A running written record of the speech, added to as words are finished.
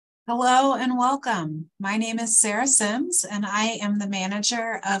Hello and welcome. My name is Sarah Sims, and I am the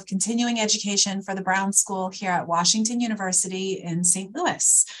manager of continuing education for the Brown School here at Washington University in St.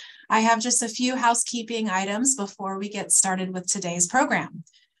 Louis. I have just a few housekeeping items before we get started with today's program.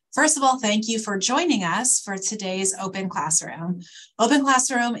 First of all, thank you for joining us for today's Open Classroom. Open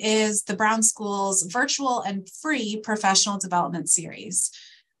Classroom is the Brown School's virtual and free professional development series.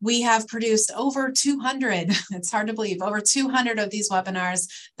 We have produced over 200, it's hard to believe, over 200 of these webinars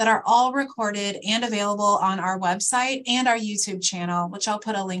that are all recorded and available on our website and our YouTube channel, which I'll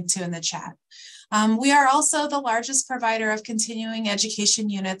put a link to in the chat. We are also the largest provider of continuing education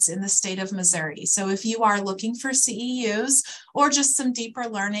units in the state of Missouri. So if you are looking for CEUs or just some deeper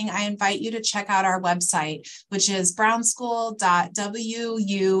learning, I invite you to check out our website, which is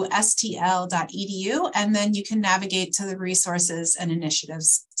brownschool.wustl.edu, and then you can navigate to the resources and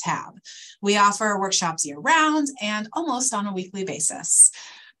initiatives tab. We offer workshops year-round and almost on a weekly basis.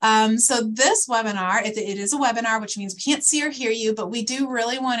 So this webinar, it is a webinar, which means we can't see or hear you, but we do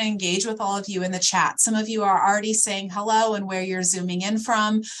really want to engage with all of you in the chat. Some of you are already saying hello and where you're zooming in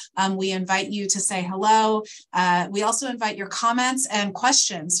from. We invite you to say hello. We also invite your comments and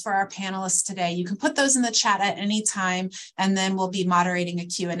questions for our panelists today. You can put those in the chat at any time, and then we'll be moderating a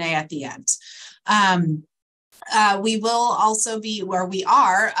Q&A at the end. We will also be, where we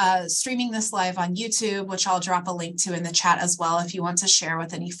are, streaming this live on YouTube, which I'll drop a link to in the chat as well if you want to share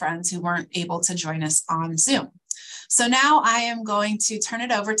with any friends who weren't able to join us on Zoom. So now I am going to turn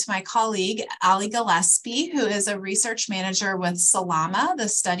it over to my colleague, Ali Gillespie, who is a research manager with SALaMA, the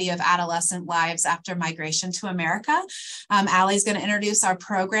study of adolescent lives after migration to America. Ali is going to introduce our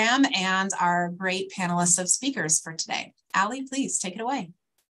program and our great panelists of speakers for today. Ali, please take it away.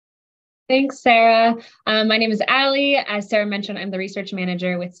 Thanks, Sarah. My name is Ali. As Sarah mentioned, I'm the research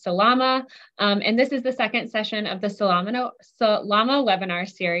manager with SALaMA, and this is the second session of the SALaMA webinar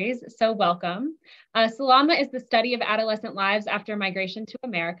series, so welcome. SALaMA is the study of adolescent lives after migration to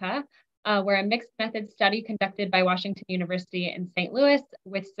America. We're a mixed method study conducted by Washington University in St. Louis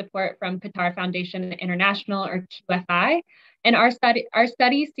with support from Qatar Foundation International, or QFI. And our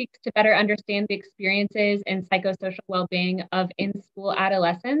study seeks to better understand the experiences and psychosocial well-being of in-school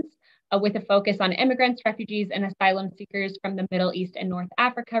adolescents, with a focus on immigrants, refugees, and asylum seekers from the Middle East and North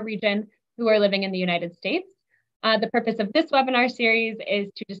Africa region who are living in the United States. The purpose of this webinar series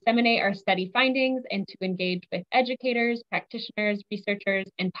is to disseminate our study findings and to engage with educators, practitioners, researchers,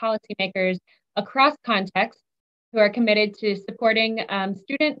 and policymakers across contexts who are committed to supporting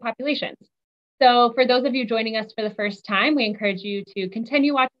student populations. So for those of you joining us for the first time, we encourage you to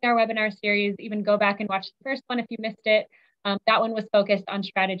continue watching our webinar series, even go back and watch the first one if you missed it. That one was focused on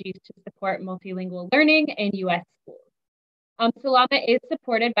strategies to support multilingual learning in U.S. schools. SALaMA is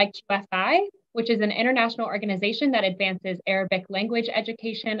supported by QFI, which is an international organization that advances Arabic language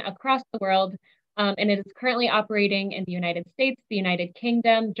education across the world, and it is currently operating in the United States, the United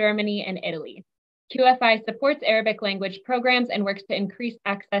Kingdom, Germany, and Italy. QFI supports Arabic language programs and works to increase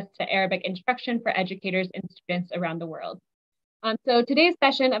access to Arabic instruction for educators and students around the world. So today's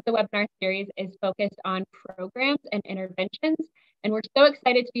session of the webinar series is focused on programs and interventions, and we're so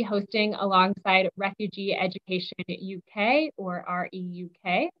excited to be hosting alongside Refugee Education UK, or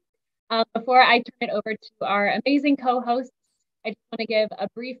REUK. Before I turn it over to our amazing co-hosts, I just want to give a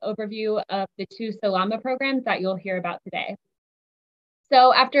brief overview of the two SALaMA programs that you'll hear about today.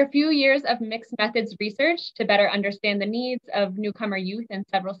 So after a few years of mixed methods research to better understand the needs of newcomer youth in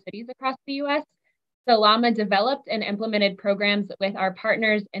several cities across the US, SALaMA developed and implemented programs with our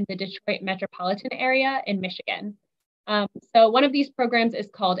partners in the Detroit metropolitan area in Michigan. So one of these programs is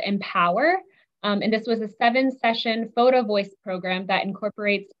called Empower, and this was a 7-session PhotoVoice program that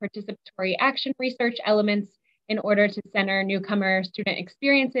incorporates participatory action research elements in order to center newcomer student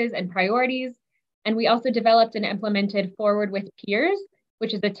experiences and priorities. And we also developed and implemented Forward with Peers,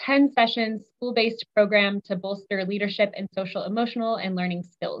 which is a 10-session school-based program to bolster leadership and social, emotional, and learning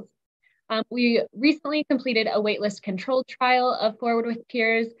skills. We recently completed a waitlist controlled trial of Forward with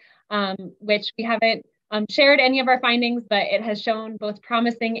Peers, which we haven't shared any of our findings, but it has shown both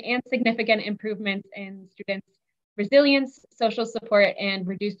promising and significant improvements in students' resilience, social support, and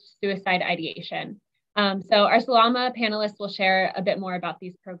reduced suicide ideation. So our SALaMA panelists will share a bit more about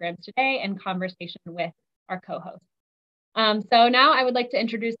these programs today in conversation with our co-hosts. So now I would like to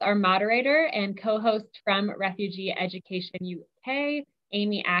introduce our moderator and co-host from Refugee Education UK,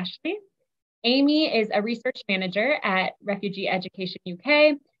 Amy Ashley. Amy is a research manager at Refugee Education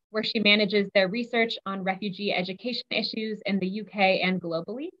UK, where she manages their research on refugee education issues in the UK and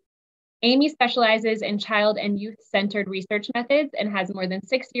globally. Amy specializes in child and youth-centered research methods and has more than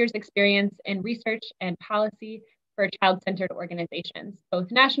 6 years experience in research and policy for child-centered organizations,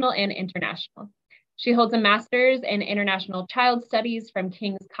 both national and international. She holds a master's in international child studies from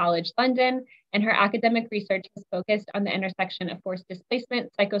King's College London, and her academic research has focused on the intersection of forced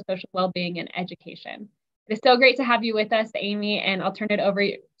displacement, psychosocial well-being, and education. It is so great to have you with us, Amy, and I'll turn it over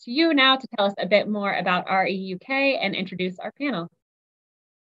to you now to tell us a bit more about REUK and introduce our panel.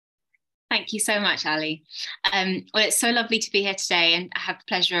 Thank you so much, Ali. Well, it's so lovely to be here today and I have the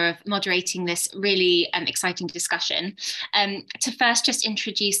pleasure of moderating this really exciting discussion. To first just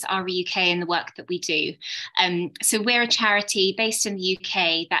introduce REUK and the work that we do. So we're a charity based in the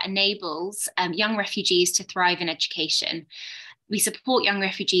UK that enables young refugees to thrive in education. We support young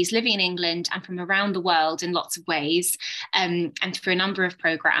refugees living in England and from around the world in lots of ways and through a number of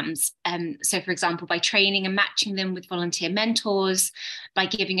programmes. So, for example, by training and matching them with volunteer mentors, by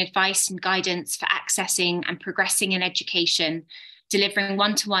giving advice and guidance for accessing and progressing in education, delivering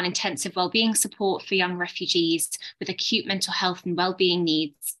one-to-one intensive wellbeing support for young refugees with acute mental health and wellbeing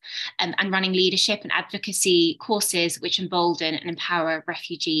needs, and running leadership and advocacy courses which embolden and empower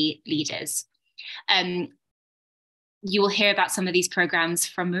refugee leaders. You will hear about some of these programs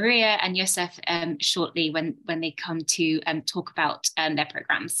from Mariia and Yusef shortly when they come to talk about their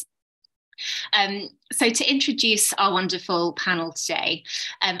programs. So to introduce our wonderful panel today,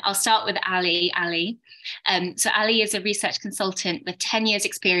 I'll start with Ali. So Ali is a research consultant with 10 years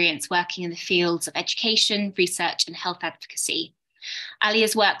experience working in the fields of education, research and health advocacy. Ali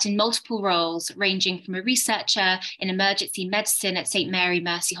has worked in multiple roles, ranging from a researcher in emergency medicine at St Mary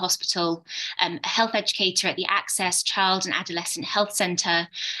Mercy Hospital, a health educator at the Access Child and Adolescent Health Centre,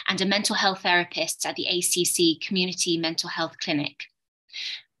 and a mental health therapist at the ACC Community Mental Health Clinic.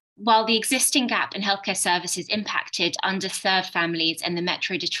 While the existing gap in healthcare services impacted underserved families in the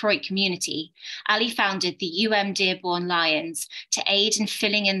Metro Detroit community, Ali founded the Dearborn Lions to aid in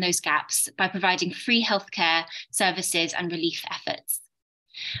filling in those gaps by providing free healthcare services and relief efforts.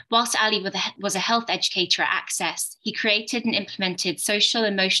 Whilst Ali was a health educator at Access, he created and implemented social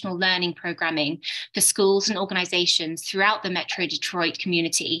emotional learning programming for schools and organisations throughout the Metro Detroit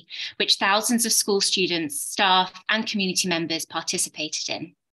community, which thousands of school students, staff and community members participated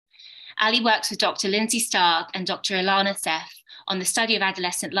in. Ali works with Dr. Lindsay Stark and Dr. Ilana Seth on the study of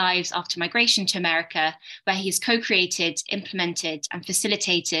adolescent lives after migration to America, where he has co-created, implemented and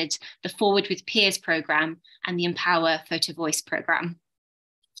facilitated the Forward with Peers programme and the Empower PhotoVoice programme.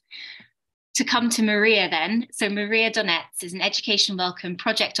 To come to Mariia then, so Mariia Donets is an Education Welcome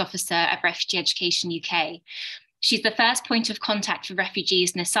Project Officer at Refugee Education UK. She's the first point of contact for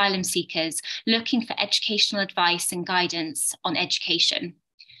refugees and asylum seekers looking for educational advice and guidance on education.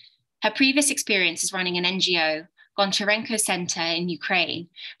 Her previous experience is running an NGO, Goncharenko Center in Ukraine,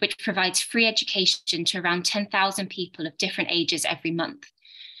 which provides free education to around 10,000 people of different ages every month.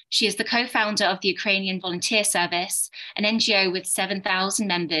 She is the co-founder of the Ukrainian Volunteer Service, an NGO with 7,000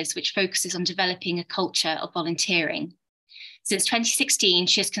 members, which focuses on developing a culture of volunteering. Since 2016,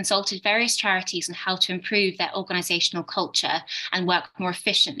 she has consulted various charities on how to improve their organizational culture and work more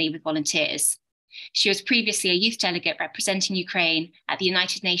efficiently with volunteers. She was previously a youth delegate representing Ukraine at the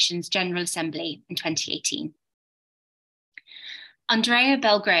United Nations General Assembly in 2018. Andrea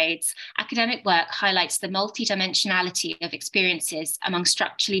Belgrade's academic work highlights the multidimensionality of experiences among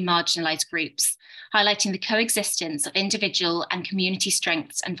structurally marginalized groups, highlighting the coexistence of individual and community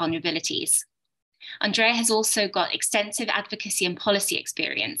strengths and vulnerabilities. Andrea has also got extensive advocacy and policy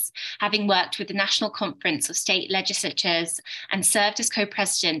experience, having worked with the National Conference of State Legislatures and served as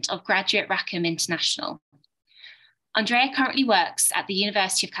co-president of Graduate Rackham International. Andrea currently works at the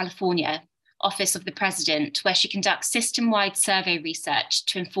University of California, Office of the President, where she conducts system-wide survey research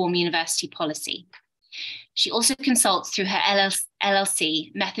to inform university policy. She also consults through her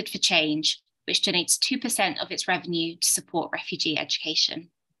LLC, Method for Change, which donates 2% of its revenue to support refugee education.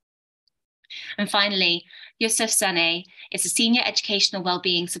 And finally, Yusef Sanei is a senior educational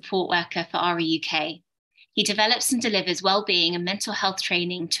wellbeing support worker for REUK. He develops and delivers wellbeing and mental health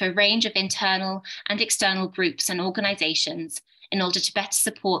training to a range of internal and external groups and organisations in order to better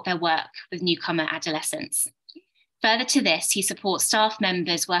support their work with newcomer adolescents. Further to this, he supports staff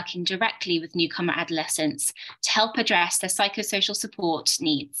members working directly with newcomer adolescents to help address their psychosocial support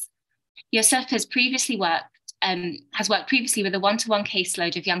needs. Yusef has worked previously with a one-to-one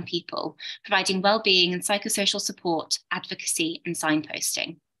caseload of young people, providing wellbeing and psychosocial support, advocacy and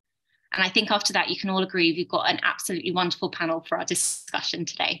signposting. And I think after that, you can all agree we've got an absolutely wonderful panel for our discussion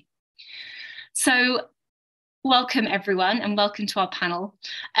today. So welcome everyone and welcome to our panel.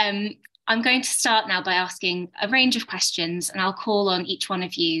 I'm going to start now by asking a range of questions and I'll call on each one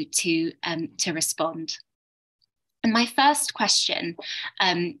of you to respond. And my first question,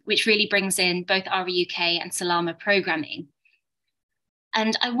 which really brings in both REUK and SALaMA programming.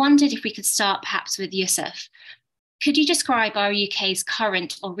 And I wondered if we could start perhaps with Yusef. Could you describe REUK's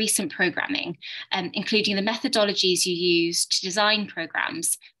current or recent programming, including the methodologies you use to design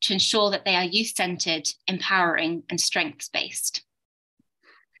programs to ensure that they are youth-centered, empowering, and strengths-based?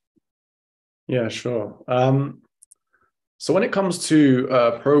 Yeah, sure. So when it comes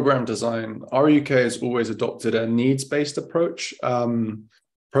to program design, REUK has always adopted a needs-based approach.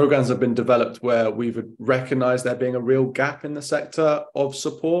 Programs have been developed where we've recognized there being a real gap in the sector of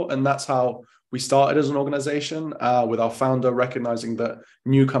support, and that's how we started as an organization, with our founder recognizing that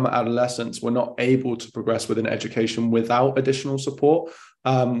newcomer adolescents were not able to progress within education without additional support,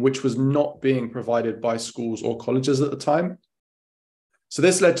 which was not being provided by schools or colleges at the time. So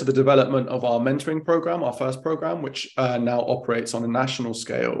this led to the development of our mentoring program, our first program, which now operates on a national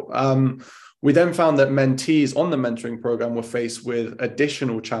scale. We then found that mentees on the mentoring program were faced with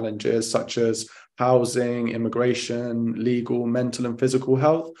additional challenges such as housing, immigration, legal, mental, and physical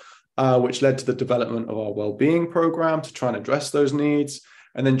health, which led to the development of our Wellbeing program to try and address those needs.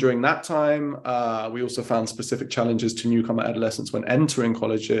 And then during that time, we also found specific challenges to newcomer adolescents when entering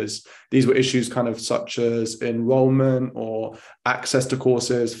colleges. These were issues kind of such as enrollment or access to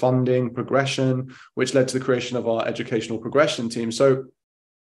courses, funding, progression, which led to the creation of our educational progression team. So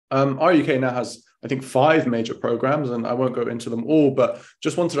REUK now has, I think, 5 major programs, and I won't go into them all, but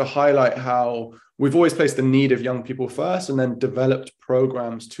just wanted to highlight how we've always placed the need of young people first and then developed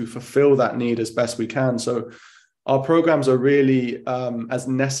programs to fulfill that need as best we can. So our programs are really as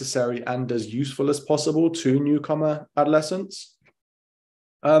necessary and as useful as possible to newcomer adolescents.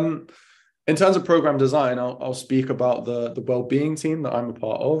 In terms of program design, I'll speak about the Wellbeing team that I'm a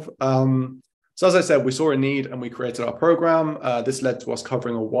part of. So as I said, we saw a need and we created our program. This led to us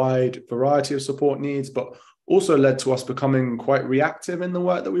covering a wide variety of support needs, but also led to us becoming quite reactive in the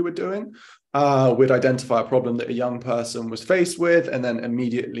work that we were doing. We'd identify a problem that a young person was faced with and then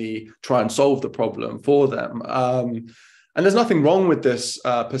immediately try and solve the problem for them. And there's nothing wrong with this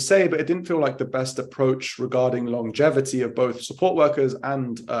per se, but it didn't feel like the best approach regarding longevity of both support workers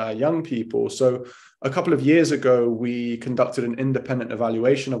and young people. So a couple of years ago, we conducted an independent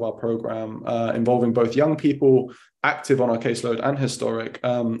evaluation of our program involving both young people active on our caseload and historic,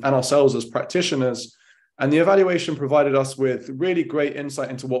 and ourselves as practitioners. And the evaluation provided us with really great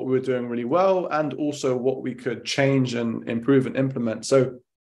insight into what we were doing really well and also what we could change and improve and implement. So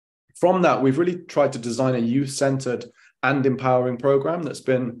from that, we've really tried to design a youth-centered and empowering program that's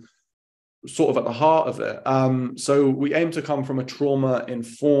been sort of at the heart of it. So we aim to come from a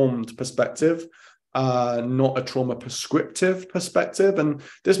trauma-informed perspective, not a trauma-prescriptive perspective. And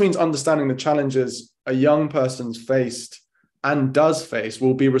this means understanding the challenges a young person's faced and does face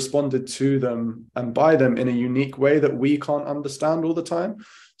will be responded to them and by them in a unique way that we can't understand all the time.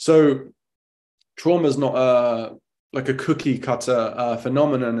 So trauma is not like a cookie cutter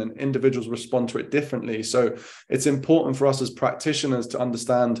phenomenon, and individuals respond to it differently. So it's important for us as practitioners to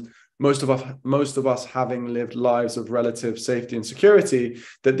understand, most of us having lived lives of relative safety and security,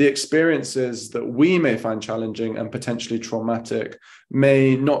 that the experiences that we may find challenging and potentially traumatic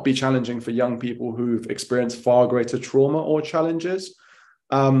may not be challenging for young people who've experienced far greater trauma or challenges.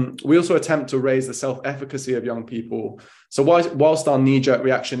 We also attempt to raise the self-efficacy of young people. So whilst our knee-jerk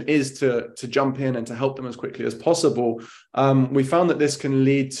reaction is to jump in and to help them as quickly as possible, we found that this can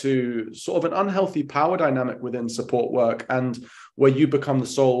lead to sort of an unhealthy power dynamic within support work, and where you become the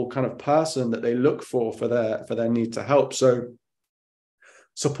sole kind of person that they look for their need to help. So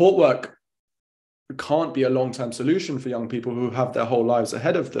support work can't be a long-term solution for young people who have their whole lives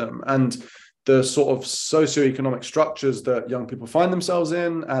ahead of them. And the sort of socioeconomic structures that young people find themselves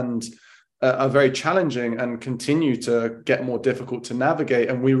in and are very challenging and continue to get more difficult to navigate.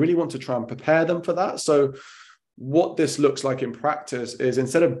 And we really want to try and prepare them for that. So what this looks like in practice is,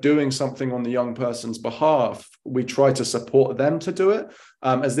 instead of doing something on the young person's behalf, we try to support them to do it,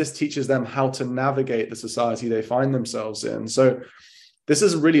 as this teaches them how to navigate the society they find themselves in. So this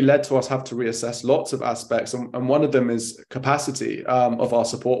has really led to us have to reassess lots of aspects. And one of them is capacity of our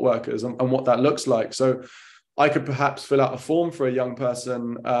support workers and what that looks like. So I could perhaps fill out a form for a young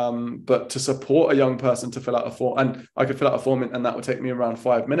person, but to support a young person to fill out a form, and I could fill out a form and that would take me around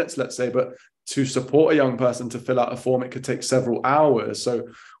 5 minutes, let's say, but to support a young person to fill out a form, it could take several hours. So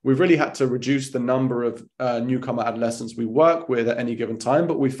we've really had to reduce the number of newcomer adolescents we work with at any given time,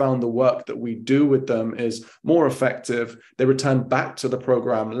 but we found the work that we do with them is more effective. They return back to the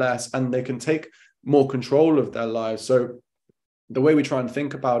program less, and they can take more control of their lives. So the way we try and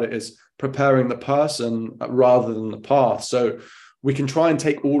think about it is preparing the person rather than the path. So we can try and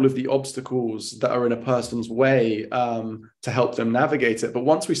take all of the obstacles that are in a person's way to help them navigate it. But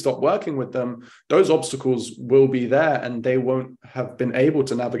once we stop working with them, those obstacles will be there and they won't have been able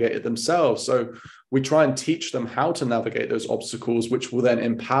to navigate it themselves. So we try and teach them how to navigate those obstacles, which will then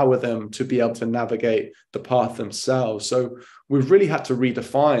empower them to be able to navigate the path themselves. So we've really had to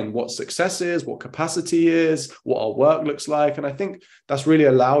redefine what success is, what capacity is, what our work looks like. And I think that's really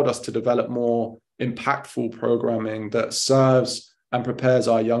allowed us to develop more impactful programming that serves and prepares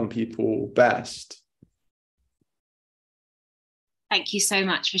our young people best. Thank you so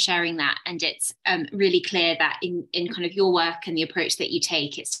much for sharing that. And it's really clear that in kind of your work and the approach that you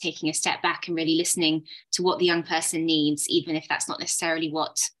take, it's taking a step back and really listening to what the young person needs, even if that's not necessarily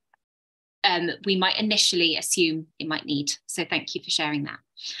what we might initially assume it might need. So thank you for sharing that.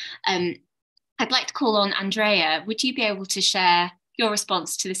 I'd like to call on Andrea. Would you be able to share your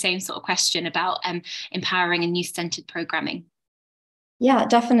response to the same sort of question about empowering and youth-centered programming? Yeah,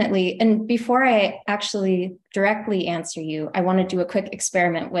 definitely. And before I actually directly answer you, I want to do a quick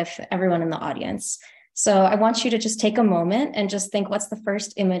experiment with everyone in the audience. So I want you to just take a moment and just think, what's the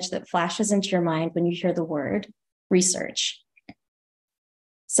first image that flashes into your mind when you hear the word research?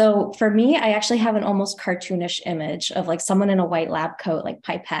 So for me, I actually have an almost cartoonish image of like someone in a white lab coat, like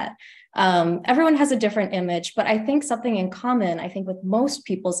pipette. Everyone has a different image, but I think something in common, I think with most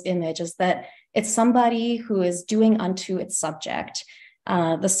people's image is that it's somebody who is doing unto its subject.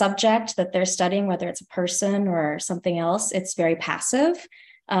 The subject that they're studying, whether it's a person or something else, it's very passive.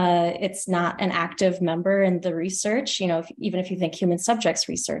 It's not an active member in the research. You know, even if you think human subjects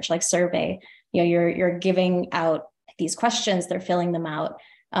research, like survey, you know, you're giving out these questions, they're filling them out.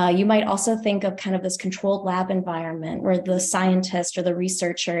 You might also think of kind of this controlled lab environment where the scientist or the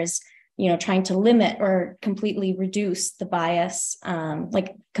researcher is, you know, trying to limit or completely reduce the bias,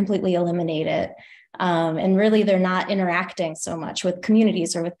 like completely eliminate it. And really, they're not interacting so much with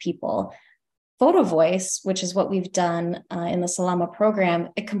communities or with people. PhotoVoice, which is what we've done in the SALaMA program,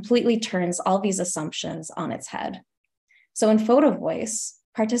 it completely turns all these assumptions on its head. So in PhotoVoice,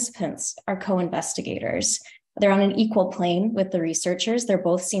 participants are co-investigators. They're on an equal plane with the researchers. They're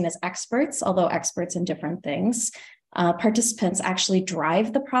both seen as experts, although experts in different things. Participants actually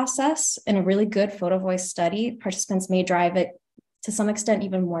drive the process. In a really good PhotoVoice study, participants may drive it to some extent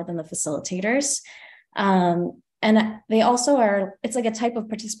even more than the facilitators. And they also are, it's like a type of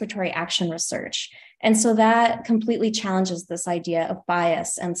participatory action research. And so that completely challenges this idea of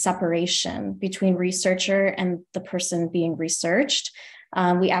bias and separation between researcher and the person being researched.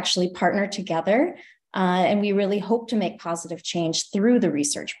 We actually partner together and we really hope to make positive change through the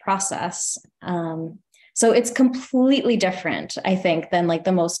research process. So it's completely different, I think, than like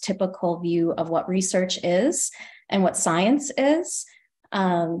the most typical view of what research is and what science is.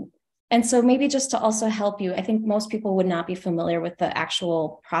 And so maybe just to also help you, I think most people would not be familiar with the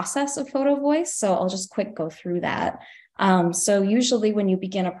actual process of PhotoVoice. So I'll just quick go through that. So usually when you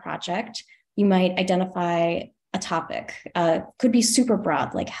begin a project, you might identify a topic. Could be super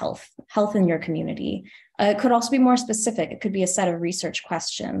broad, like health in your community. It could also be more specific. It could be a set of research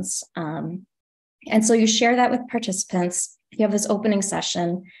questions. And so you share that with participants. You have this opening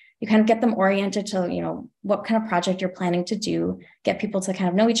session. You kind of get them oriented to, you know, what kind of project you're planning to do, get people to kind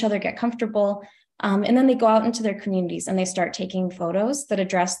of know each other, get comfortable. And then they go out into their communities and they start taking photos that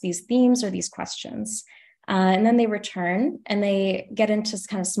address these themes or these questions. And then they return and they get into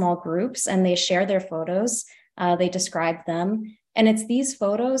kind of small groups and they share their photos. They describe them. And it's these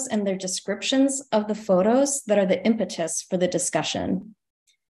photos and their descriptions of the photos that are the impetus for the discussion.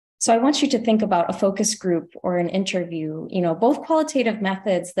 So I want you to think about a focus group or an interview, you know, both qualitative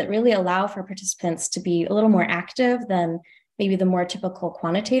methods that really allow for participants to be a little more active than maybe the more typical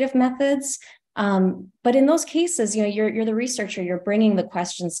quantitative methods. But in those cases, you know, you're the researcher, you're bringing the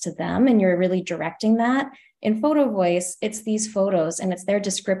questions to them and you're really directing that. In PhotoVoice, it's these photos and it's their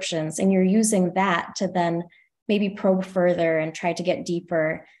descriptions and you're using that to then maybe probe further and try to get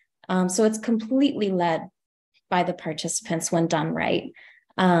deeper. So it's completely led by the participants when done right.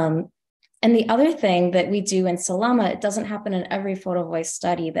 And the other thing that we do in SALaMA, it doesn't happen in every PhotoVoice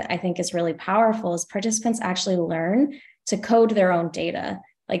study that I think is really powerful, is participants actually learn to code their own data.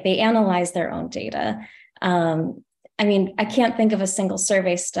 Like they analyze their own data. I mean, I can't think of a single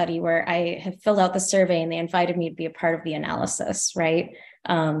survey study where I have filled out the survey and they invited me to be a part of the analysis, right?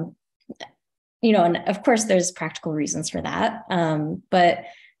 You know, and of course there's practical reasons for that. But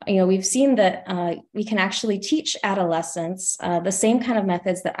we've seen that we can actually teach adolescents the same kind of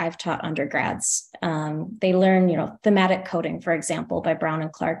methods that I've taught undergrads. They learn, thematic coding, for example, by Brown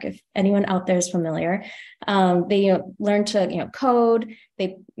and Clark, if anyone out there is familiar. They learn to, code,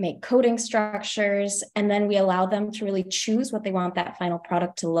 they make coding structures, and then we allow them to really choose what they want that final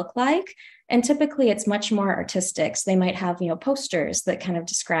product to look like. And typically it's much more artistic. So they might have, posters that kind of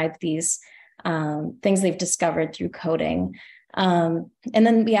describe these things they've discovered through coding. And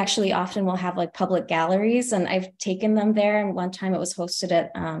then we actually often will have like public galleries, and I've taken them there. And one time it was hosted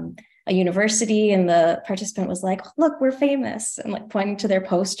at a university, and the participant was like, oh, look, we're famous, and like pointing to their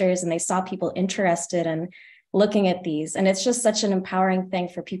posters, and they saw people interested in looking at these. And it's just such an empowering thing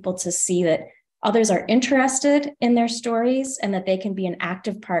for people to see that others are interested in their stories and that they can be an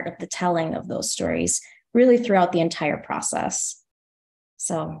active part of the telling of those stories really throughout the entire process.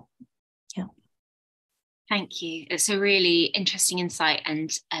 So, yeah. Thank you. It's a really interesting insight,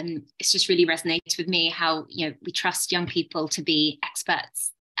 and it's just really resonates with me how we trust young people to be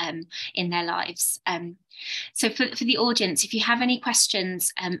experts in their lives. So for the audience, if you have any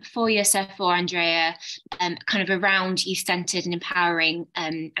questions for Yusef or Andrea, kind of around youth-centered and empowering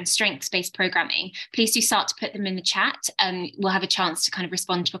and strengths-based programming, please do start to put them in the chat. We'll have a chance to kind of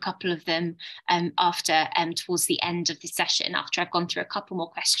respond to a couple of them after towards the end of the session, after I've gone through a couple more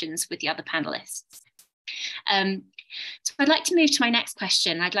questions with the other panelists. So I'd like to move to my next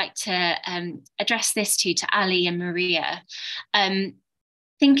question. I'd like to address this to Ali and Mariia.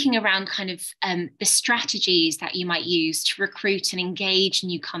 Thinking around kind of the strategies that you might use to recruit and engage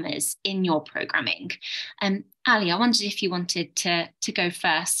newcomers in your programming. Ali, I wondered if you wanted to go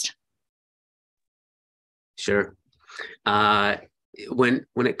first. Sure. When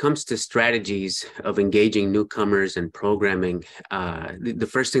it comes to strategies of engaging newcomers and programming, the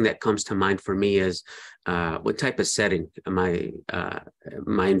first thing that comes to mind for me is what type of setting am I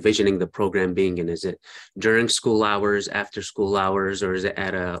envisioning the program being in? Is it during school hours, after school hours, or is it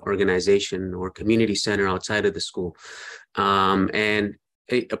at an organization or community center outside of the school? And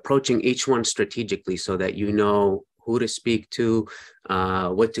approaching each one strategically so that you know who to speak to,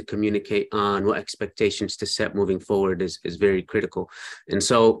 what to communicate on, what expectations to set moving forward is very critical. And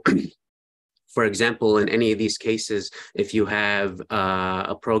so, for example, in any of these cases, if you have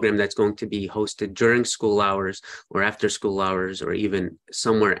a program that's going to be hosted during school hours or after school hours, or even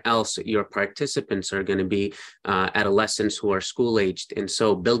somewhere else, your participants are going to be adolescents who are school-aged. And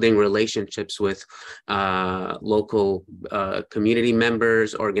so building relationships with local community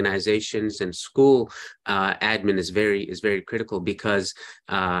members, organizations, and school admin is very critical, because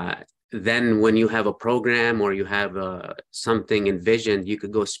then when you have a program or you have something envisioned, you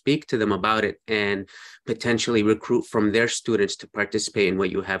could go speak to them about it and potentially recruit from their students to participate in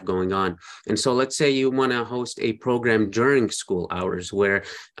what you have going on. And so let's say you want to host a program during school hours where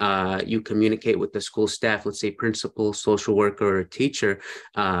you communicate with the school staff, let's say principal, social worker, or teacher,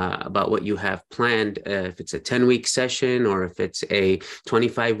 about what you have planned, if it's a 10-week session or if it's a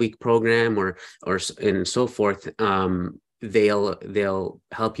 25-week program or and so forth. They'll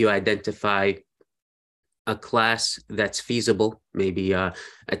help you identify a class that's feasible, maybe a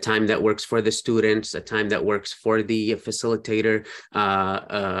time that works for the students, a time that works for the facilitator,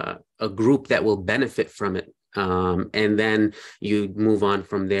 a group that will benefit from it. And then you move on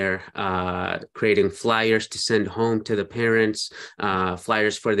from there, creating flyers to send home to the parents,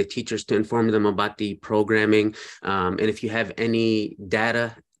 flyers for the teachers to inform them about the programming. And if you have any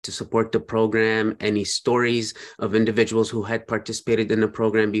data to support the program, any stories of individuals who had participated in the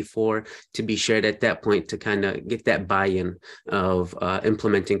program before, to be shared at that point to kind of get that buy-in of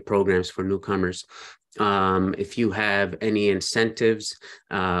implementing programs for newcomers. If you have any incentives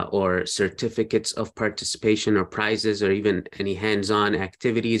or certificates of participation or prizes, or even any hands-on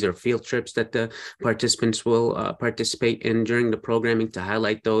activities or field trips that the participants will participate in during the programming, to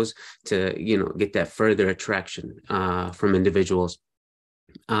highlight those, to get that further attraction from individuals.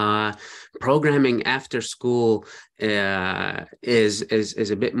 Programming after school is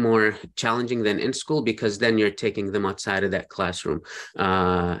a bit more challenging than in school, because then you're taking them outside of that classroom.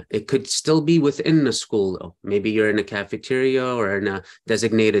 It could still be within the school, though. Maybe you're in a cafeteria or in a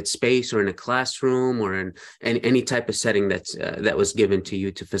designated space or in a classroom or in any type of setting that was given to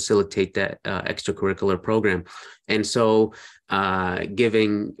you to facilitate that extracurricular program. And so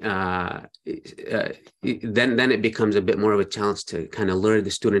giving, then it becomes a bit more of a challenge to kind of lure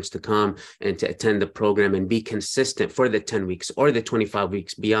the students to come and to attend the program and be consistent for the 10 weeks or the 25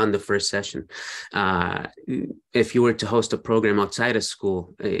 weeks beyond the first session. If you were to host a program outside of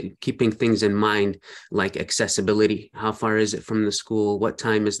school, keeping things in mind like accessibility, how far is it from the school? What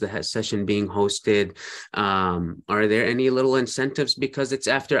time is the session being hosted? Are there any little incentives because it's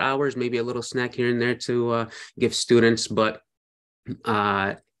after hours, maybe a little snack here and there to give students, but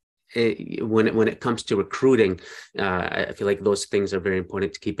when it comes to recruiting, I feel like those things are very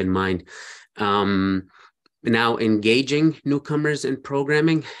important to keep in mind. Now, engaging newcomers in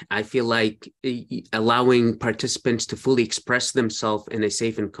programming, I feel like allowing participants to fully express themselves in a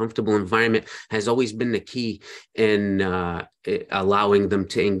safe and comfortable environment has always been the key in allowing them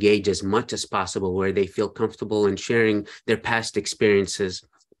to engage as much as possible, where they feel comfortable in sharing their past experiences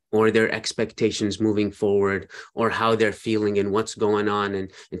or their expectations moving forward, or how they're feeling and what's going on, and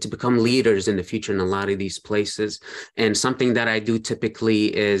to become leaders in the future in a lot of these places. And something that I do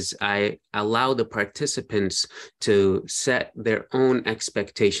typically is I allow the participants to set their own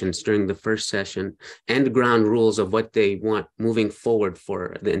expectations during the first session and ground rules of what they want moving forward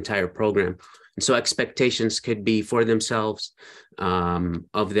for the entire program. And so expectations could be for themselves,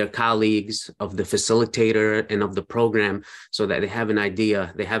 of their colleagues, of the facilitator, and of the program, so that they have an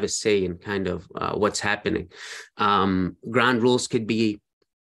idea, they have a say in kind of what's happening. Ground rules could be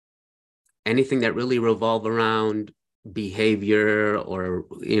anything that really revolve around behavior or,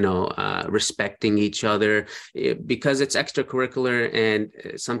 respecting each other, because it's extracurricular, and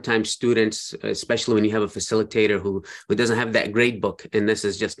sometimes students, especially when you have a facilitator who doesn't have that grade book and this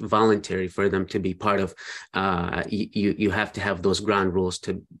is just voluntary for them to be part of, you have to have those ground rules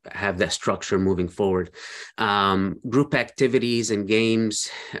to have that structure moving forward. Group activities and games,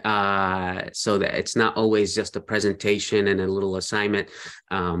 so that it's not always just a presentation and a little assignment.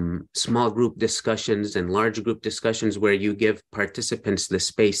 Small group discussions and large group discussions where you give participants the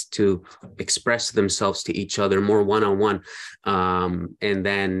space to express themselves to each other more one-on-one, and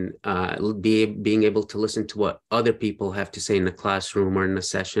then being able to listen to what other people have to say in the classroom or in the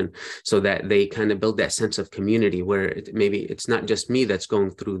session, so that they kind of build that sense of community where maybe it's not just me that's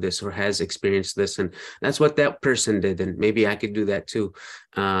going through this or has experienced this, and that's what that person did, and maybe I could do that too.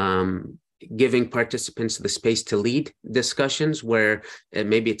 Giving participants the space to lead discussions where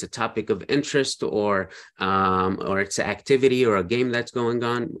maybe it's a topic of interest, or it's an activity or a game that's going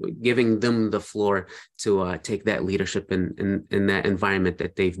on, giving them the floor to take that leadership in that environment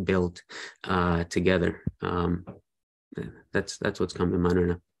that they've built together. That's what's coming to mind right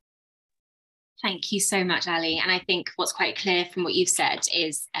now. Thank you so much, Ali. And I think what's quite clear from what you've said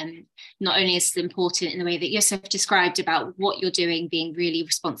is not only is it important in the way that Yusef described about what you're doing, being really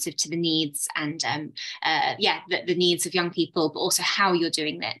responsive to the needs and the needs of young people, but also how you're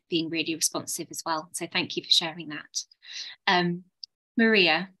doing that, being really responsive as well. So thank you for sharing that.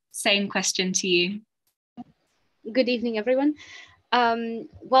 Mariia, same question to you. Good evening, everyone.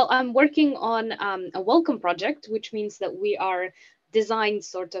 Well, I'm working on a welcome project, which means that we are designed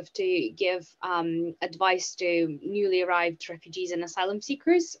sort of to give advice to newly arrived refugees and asylum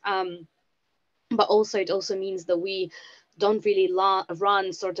seekers. But also it also means that we don't really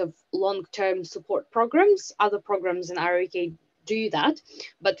run sort of long-term support programs. Other programs in REUK do that.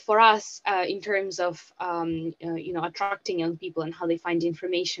 But for us, in terms of attracting young people and how they find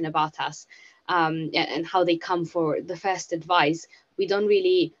information about us and how they come for the first advice, we don't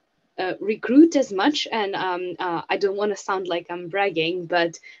really recruit as much. And I don't want to sound like I'm bragging,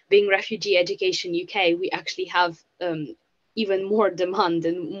 but being Refugee Education UK, we actually have even more demand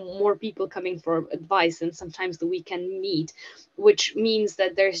and more people coming for advice than sometimes that we can meet, which means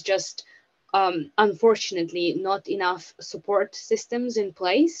that there's just unfortunately not enough support systems in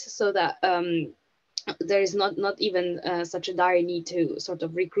place, so that there is not even such a dire need to sort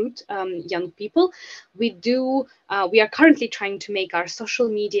of recruit young people. We are currently trying to make our social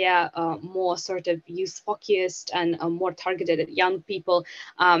media more sort of youth focused and more targeted at young people.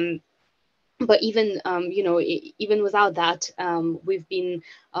 But even even without that, we've been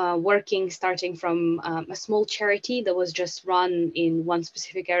working starting from a small charity that was just run in one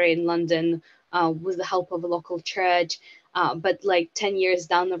specific area in London with the help of a local church. But like 10 years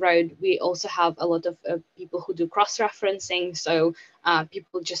down the road, we also have a lot of people who do cross-referencing. So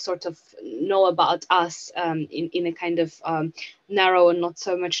people just sort of know about us in a kind of narrow and not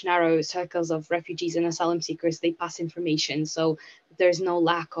so much narrow circles of refugees and asylum seekers. They pass information. So there's no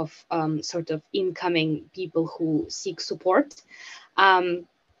lack of sort of incoming people who seek support.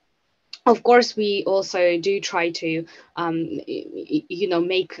 Of course, we also do try to,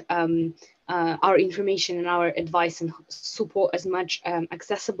 make our information and our advice and support as much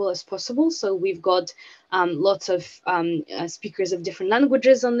accessible as possible. So we've got lots of speakers of different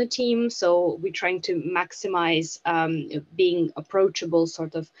languages on the team. So we're trying to maximize being approachable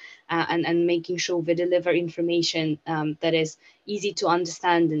sort of and making sure we deliver information that is easy to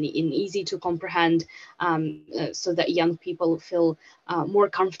understand and easy to comprehend, so that young people feel more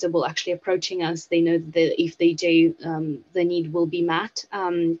comfortable actually approaching us. They know that if they do, the need will be met.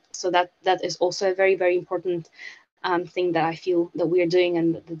 So that is also a very, very important thing that I feel that we are doing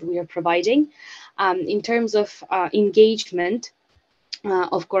and that we are providing. In terms of engagement,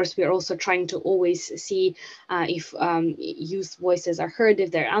 of course, we are also trying to always see if youth voices are heard,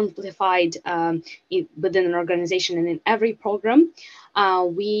 if they're amplified within an organization and in every program.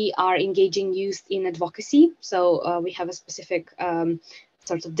 We are engaging youth in advocacy. So we have a specific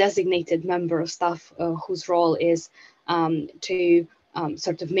sort of designated member of staff whose role is to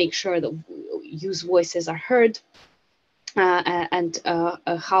sort of make sure that youth voices are heard, and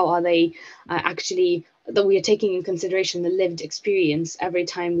how are they actually, that we are taking in consideration the lived experience every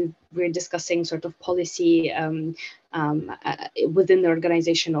time we're discussing sort of policy within the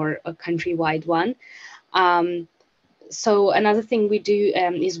organization or a countrywide one. So another thing we do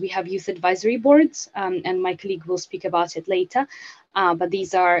is we have youth advisory boards, and my colleague will speak about it later. But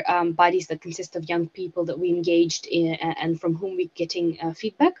these are bodies that consist of young people that we engaged in and from whom we're getting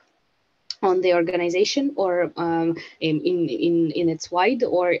feedback on the organization or in its wide,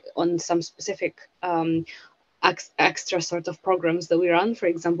 or on some specific extra sort of programs that we run. For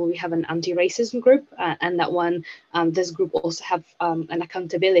example, we have an anti-racism group, and that one, this group also have an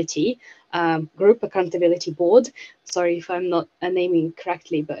accountability accountability board. Sorry if I'm not naming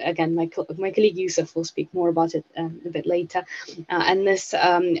correctly, but again, my colleague Yusef will speak more about it a bit later. And this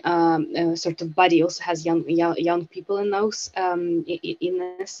sort of body also has young people in those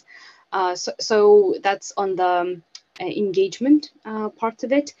in this. So that's on the engagement part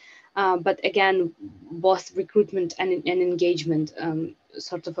of it. But again, both recruitment and engagement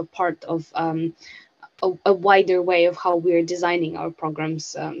sort of a part of a wider way of how we're designing our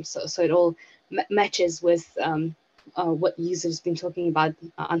programs. So it all matches with what Yusef's been talking about,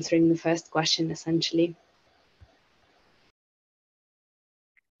 answering the first question, essentially.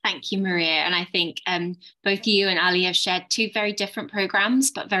 Thank you, Mariia. And I think both you and Ali have shared two very different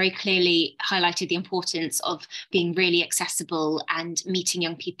programs, but very clearly highlighted the importance of being really accessible and meeting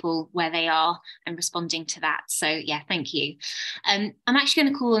young people where they are and responding to that. So yeah, thank you. I'm actually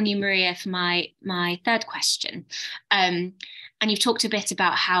going to call on you, Mariia, for my third question. And you've talked a bit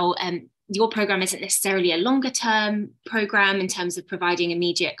about how your program isn't necessarily a longer term program in terms of providing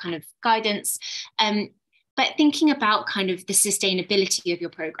immediate kind of guidance. But thinking about kind of the sustainability of your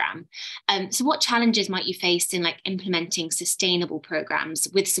program, so what challenges might you face in like implementing sustainable programs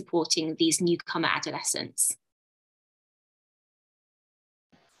with supporting these newcomer adolescents?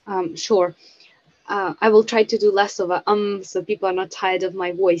 Sure. I will try to do less of a so people are not tired of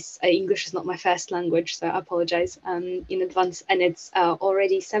my voice. English is not my first language, so I apologize in advance. And it's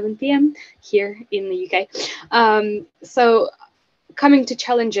already 7 p.m. here in the UK. So coming to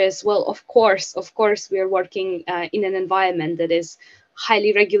challenges, well, of course, we are working in an environment that is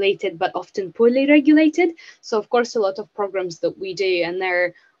highly regulated, but often poorly regulated. So, of course, a lot of programs that we do and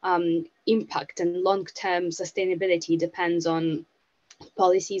their impact and long-term sustainability depends on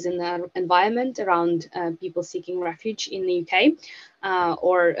policies in the environment around people seeking refuge in the UK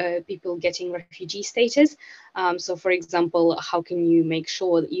or people getting refugee status. So, for example, how can you make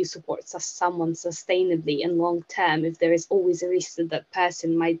sure that you support someone sustainably and long term if there is always a risk that that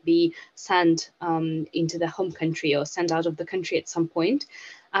person might be sent into the home country or sent out of the country at some point?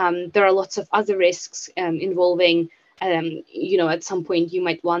 There are lots of other risks involving you know, at some point you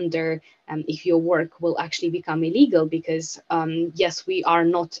might wonder if your work will actually become illegal because, yes, we are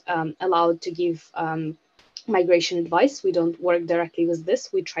not allowed to give migration advice. We don't work directly with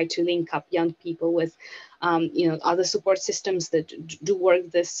this. We try to link up young people with, you know, other support systems that do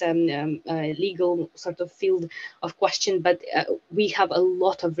work this legal sort of field of question. But we have a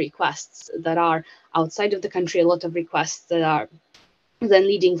lot of requests that are outside of the country, a lot of requests that are then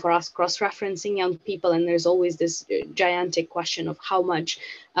leading for us cross-referencing young people, and there's always this gigantic question of how much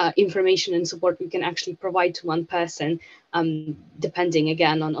information and support we can actually provide to one person, depending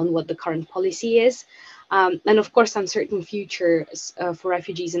again on what the current policy is. And of course, uncertain futures for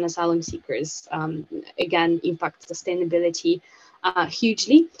refugees and asylum seekers, again, impact sustainability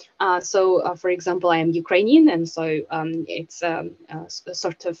hugely. So, for example, I am Ukrainian, and so it's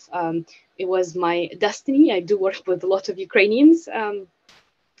sort of, it was my destiny. I do work with a lot of Ukrainians,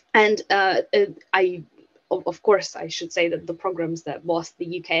 and I of course, I should say that the programs that both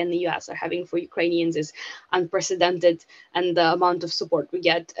the UK and the US are having for Ukrainians is unprecedented, and the amount of support we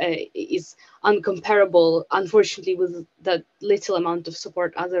get is uncomparable, unfortunately, with the little amount of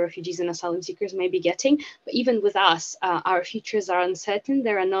support other refugees and asylum seekers may be getting. But even with us, our futures are uncertain.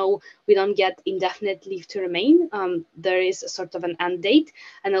 We don't get indefinite leave to remain. There is a sort of an end date,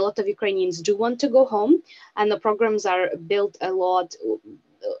 and a lot of Ukrainians do want to go home, and the programs are built a lot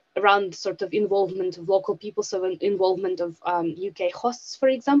around sort of involvement of local people, so involvement of UK hosts, for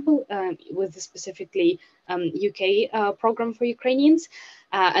example, with specifically UK program for Ukrainians.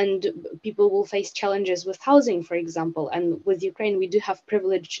 And people will face challenges with housing, for example. And with Ukraine, we do have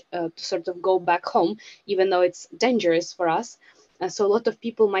privilege to sort of go back home, even though it's dangerous for us. So a lot of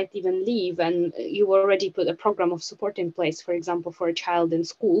people might even leave, and you already put a program of support in place, for example, for a child in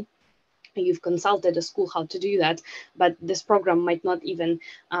school. You've consulted a school how to do that, but this program might not even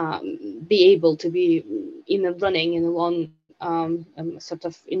be able to be in a running in a long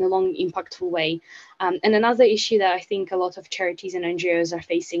impactful way. And another issue that I think a lot of charities and NGOs are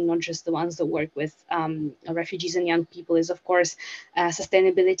facing, not just the ones that work with refugees and young people, is of course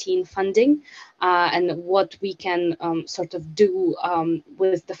sustainability in funding and what we can sort of do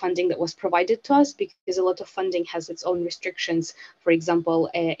with the funding that was provided to us, because a lot of funding has its own restrictions, for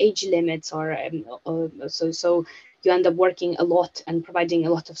example, age limits, or so you end up working a lot and providing a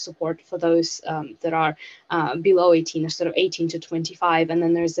lot of support for those that are below 18, or sort of 18 to 25. And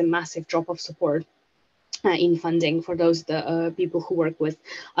then there's a massive drop of support in funding for those people who work with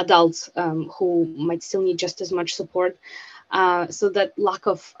adults who might still need just as much support. So that lack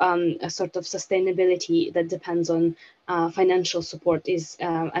of a sort of sustainability that depends on financial support is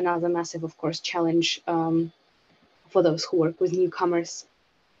another massive, of course, challenge for those who work with newcomers.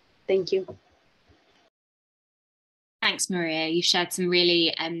 Thank you. Thanks, Mariia. You shared some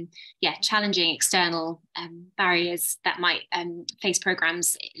really challenging external barriers that might face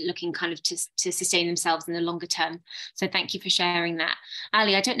programs looking kind of to sustain themselves in the longer term. So thank you for sharing that.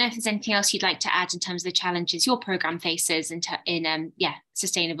 Ali, I don't know if there's anything else you'd like to add in terms of the challenges your program faces in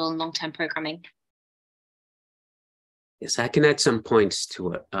sustainable and long-term programming. Yes, I can add some points to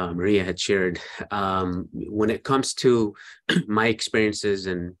what Mariia had shared. When it comes to my experiences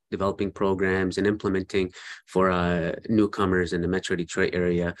in developing programs and implementing for newcomers in the Metro Detroit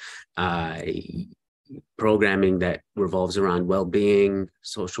area, programming that revolves around well-being,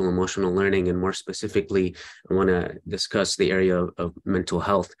 social emotional learning, and more specifically, I want to discuss the area of mental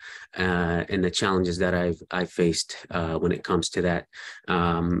health and the challenges that I've faced when it comes to that.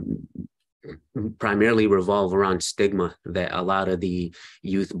 Primarily revolve around stigma that a lot of the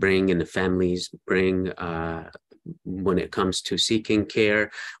youth bring and the families bring when it comes to seeking care,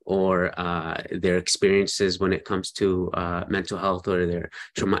 or their experiences when it comes to mental health, or their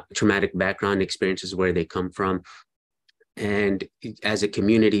traumatic background experiences, where they come from. And as a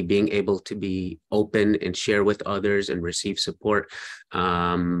community, being able to be open and share with others and receive support,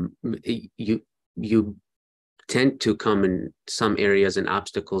 you tend to come in some areas and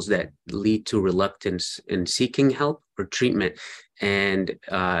obstacles that lead to reluctance in seeking help or treatment, and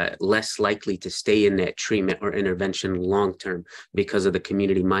less likely to stay in that treatment or intervention long-term because of the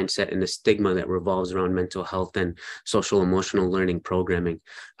community mindset and the stigma that revolves around mental health and social emotional learning programming.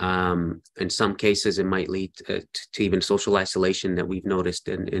 In some cases, it might lead to even social isolation that we've noticed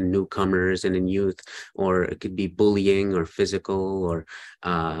in newcomers and in youth, or it could be bullying or physical or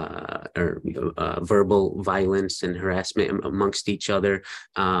verbal violence and harassment amongst each other.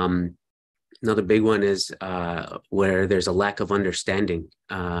 Another big one is where there's a lack of understanding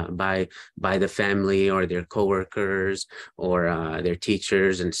by the family or their coworkers or their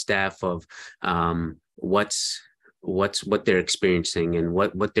teachers and staff of what they're experiencing and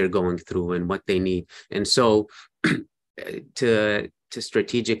what they're going through and what they need. And so to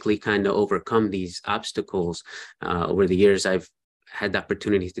strategically kind of overcome these obstacles, over the years, I've had the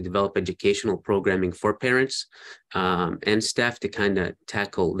opportunity to develop educational programming for parents and staff to kind of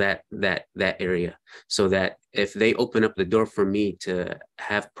tackle that area, so that if they open up the door for me to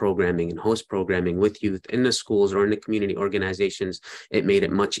have programming and host programming with youth in the schools or in the community organizations, it made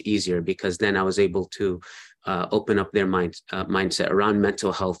it much easier, because then I was able to open up their mindset around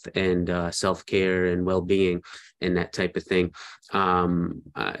mental health and self-care and well-being and that type of thing.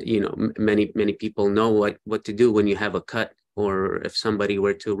 Many people know what to do when you have a cut, or if somebody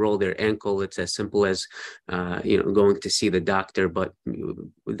were to roll their ankle. It's as simple as going to see the doctor. But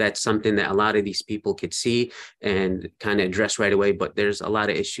that's something that a lot of these people could see and kind of address right away. But there's a lot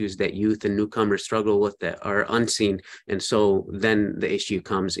of issues that youth and newcomers struggle with that are unseen. And so then the issue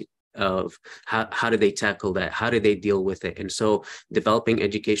comes of how do they tackle that? How do they deal with it? And so developing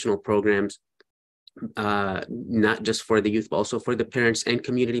educational programs not just for the youth, but also for the parents and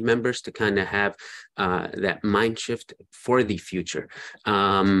community members to kind of have that mind shift for the future.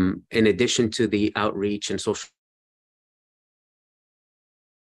 In addition to the outreach and social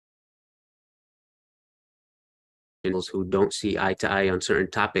who don't see eye to eye on certain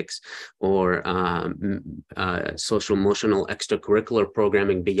topics, or social emotional extracurricular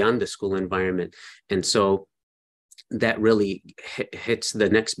programming beyond the school environment. And so that really hits the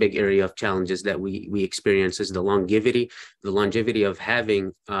next big area of challenges that we experience is the longevity of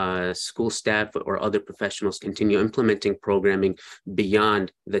having school staff or other professionals continue implementing programming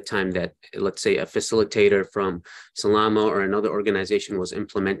beyond the time that, let's say, a facilitator from SALaMA or another organization was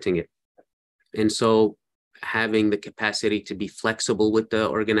implementing it. And so having the capacity to be flexible with the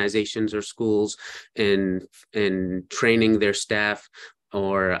organizations or schools and training their staff,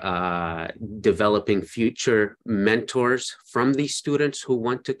 or developing future mentors from these students who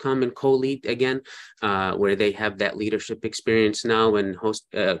want to come and co-lead again, where they have that leadership experience now and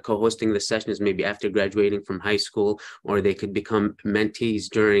co-hosting the sessions maybe after graduating from high school, or they could become mentees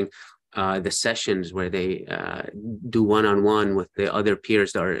during the sessions where they do one-on-one with the other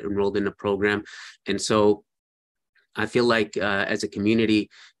peers that are enrolled in the program. And so I feel like as a community,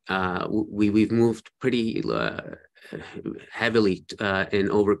 we've moved pretty heavily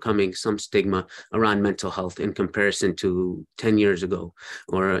in overcoming some stigma around mental health in comparison to 10 years ago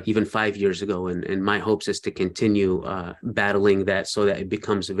or even 5 years ago. And my hopes is to continue battling that so that it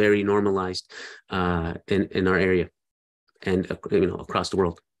becomes very normalized in our area and across the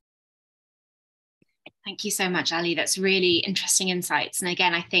world. Thank you so much, Ali. That's really interesting insights. And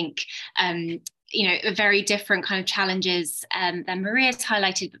again, I think very different kind of challenges than Mariia's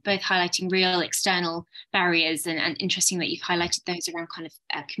highlighted, but both highlighting real external barriers, and interesting that you've highlighted those around kind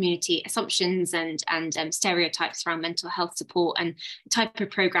of community assumptions and stereotypes around mental health support and the type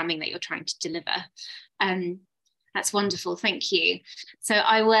of programming that you're trying to deliver. That's wonderful, thank you. So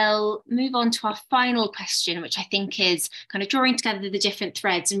I will move on to our final question, which I think is kind of drawing together the different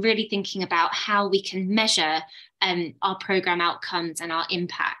threads and really thinking about how we can measure our program outcomes and our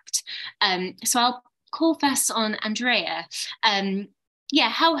impact. So I'll call first on Andrea.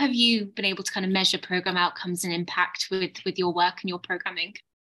 How have you been able to kind of measure program outcomes and impact with your work and your programming?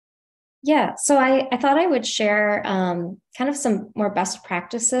 Yeah, so I thought I would share kind of some more best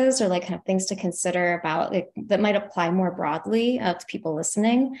practices or like kind of things to consider about that might apply more broadly to people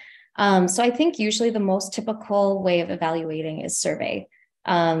listening. So I think usually the most typical way of evaluating is survey.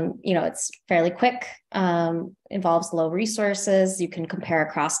 It's fairly quick, involves low resources. You can compare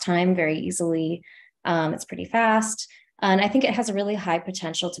across time very easily. It's pretty fast. And I think it has a really high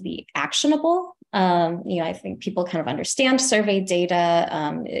potential to be actionable. I think people kind of understand survey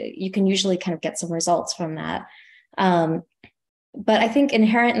data. You can usually kind of get some results from that. But I think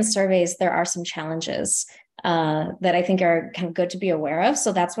inherent in surveys, there are some challenges that I think are kind of good to be aware of.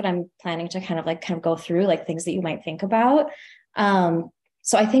 So that's what I'm planning to kind of go through, like things that you might think about.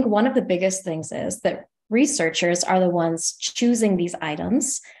 So I think one of the biggest things is that researchers are the ones choosing these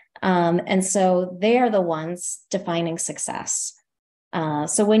items. And so they are the ones defining success.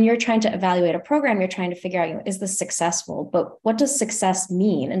 So when you're trying to evaluate a program, you're trying to figure out, is this successful? But what does success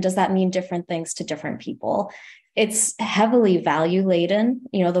mean? And does that mean different things to different people? It's heavily value laden,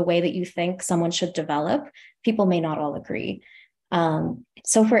 the way that you think someone should develop. People may not all agree.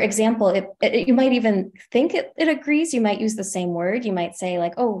 So for example, you might even think it agrees. You might use the same word. You might say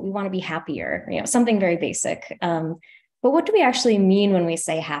like, oh, we want to be happier, something very basic. But what do we actually mean when we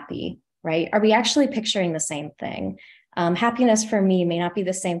say happy, right? Are we actually picturing the same thing? Happiness for me may not be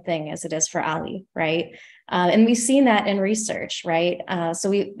the same thing as it is for Ali, right? And we've seen that in research, right?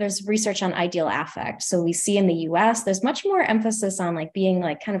 There's research on ideal affect. So we see in the US, there's much more emphasis on like being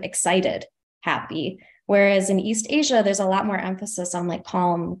like kind of excited, happy. Whereas in East Asia, there's a lot more emphasis on like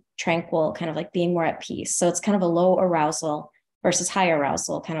calm, tranquil, kind of like being more at peace. So it's kind of a low arousal versus high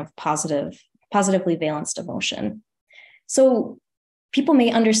arousal, kind of positively balanced emotion. So people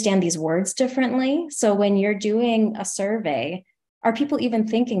may understand these words differently. So when you're doing a survey, are people even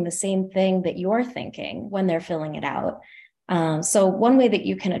thinking the same thing that you're thinking when they're filling it out? So one way that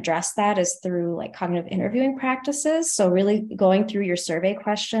you can address that is through like cognitive interviewing practices. So really going through your survey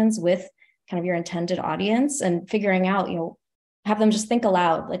questions with kind of your intended audience and figuring out, have them just think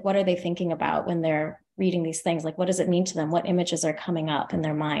aloud, like what are they thinking about when they're reading these things? Like what does it mean to them? What images are coming up in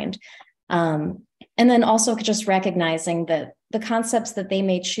their mind? And then also just recognizing that the concepts that they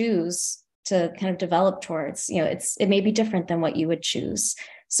may choose to kind of develop towards, it may be different than what you would choose.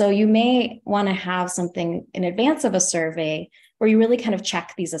 So you may want to have something in advance of a survey where you really kind of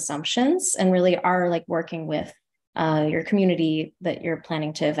check these assumptions and really are like working with your community that you're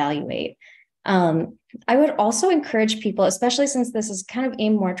planning to evaluate. I would also encourage people, especially since this is kind of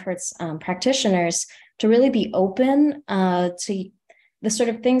aimed more towards practitioners, to really be open to the sort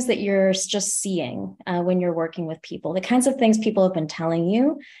of things that you're just seeing when you're working with people, the kinds of things people have been telling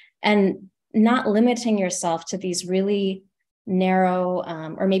you, and not limiting yourself to these really narrow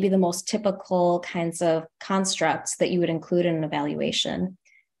or maybe the most typical kinds of constructs that you would include in an evaluation.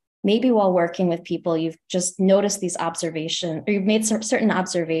 Maybe while working with people, you've just noticed these observations, or you've made some certain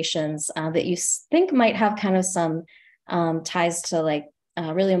observations that you think might have kind of some ties to like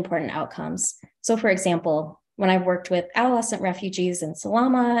really important outcomes. So for example, when I've worked with adolescent refugees in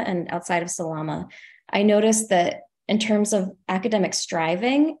SALaMA and outside of SALaMA, I noticed that in terms of academic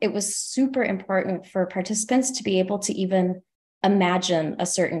striving, it was super important for participants to be able to even imagine a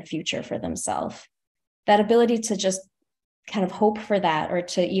certain future for themselves. That ability to just kind of hope for that, or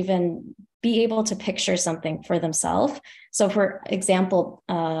to even be able to picture something for themselves. So for example,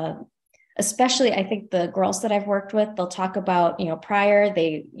 especially I think the girls that I've worked with, they'll talk about, prior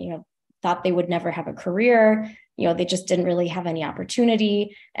they, thought they would never have a career, they just didn't really have any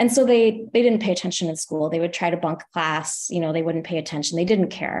opportunity. And so they didn't pay attention in school. They would try to bunk class, they wouldn't pay attention. They didn't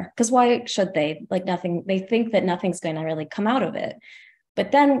care, because why should they? Like nothing, they think that nothing's going to really come out of it.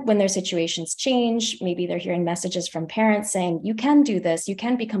 But then when their situations change, maybe they're hearing messages from parents saying, you can do this, you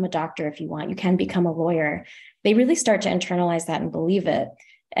can become a doctor if you want, you can become a lawyer. They really start to internalize that and believe it.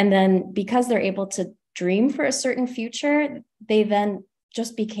 And then because they're able to dream for a certain future, they then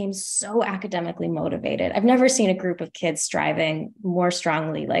just became so academically motivated. I've never seen a group of kids striving more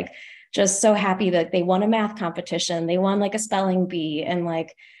strongly, like just so happy that they won a math competition, they won like a spelling bee, and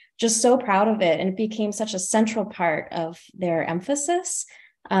like just so proud of it. And it became such a central part of their emphasis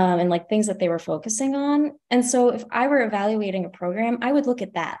and like things that they were focusing on. And so if I were evaluating a program, I would look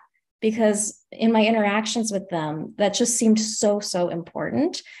at that, because in my interactions with them, that just seemed so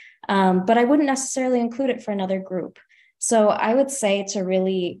important. But I wouldn't necessarily include it for another group. So I would say to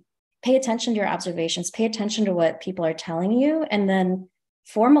really pay attention to your observations, pay attention to what people are telling you, and then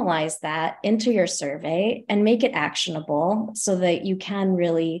formalize that into your survey and make it actionable so that you can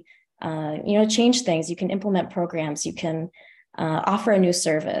really, change things. You can implement programs, you can offer a new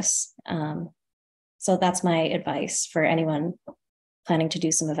service. So that's my advice for anyone planning to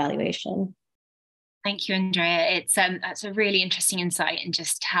do some evaluation. Thank you, Andrea. That's a really interesting insight, and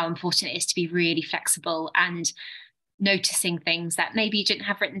just how important it is to be really flexible and noticing things that maybe you didn't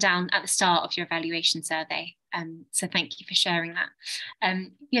have written down at the start of your evaluation survey. So thank you for sharing that.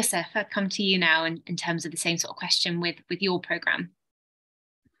 Yusef, I'll come to you now in terms of the same sort of question with your programme.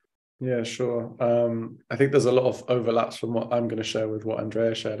 Yeah, sure. I think there's a lot of overlaps from what I'm going to share with what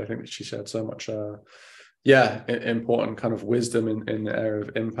Andrea shared. I think that she shared so much, important kind of wisdom in the area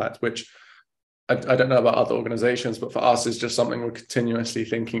of impact, which I don't know about other organizations, but for us, it's just something we're continuously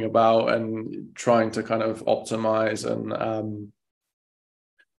thinking about and trying to kind of optimize. And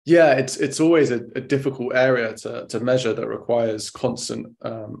it's always a difficult area to measure that requires constant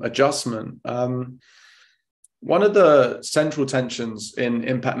adjustment. One of the central tensions in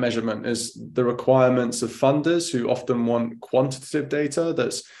impact measurement is the requirements of funders, who often want quantitative data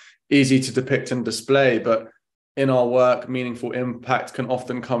that's easy to depict and display, but in our work, meaningful impact can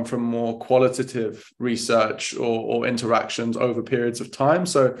often come from more qualitative research or interactions over periods of time.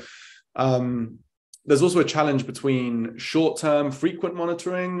 So there's also a challenge between short-term frequent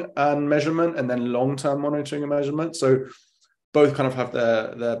monitoring and measurement, and then long-term monitoring and measurement. So both kind of have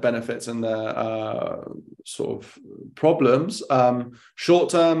their benefits and their sort of problems.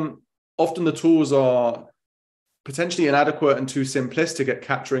 Short-term, often the tools are potentially inadequate and too simplistic at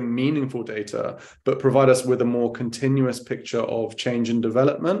capturing meaningful data, but provide us with a more continuous picture of change and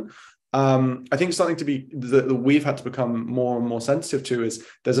development. I think something that we've had to become more and more sensitive to is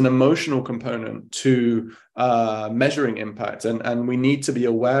there's an emotional component to measuring impact, and we need to be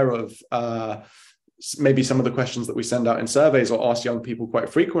aware of maybe some of the questions that we send out in surveys or ask young people quite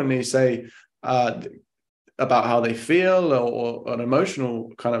frequently, say about how they feel, or an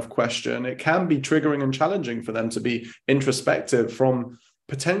emotional kind of question. It can be triggering and challenging for them to be introspective from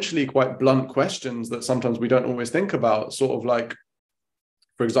potentially quite blunt questions that sometimes we don't always think about. Sort of like,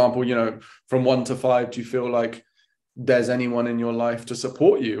 for example, from 1 to 5, do you feel like there's anyone in your life to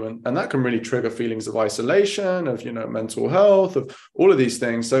support you? And that can really trigger feelings of isolation, of mental health, of all of these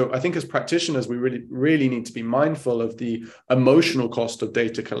things. So I think as practitioners, we really need to be mindful of the emotional cost of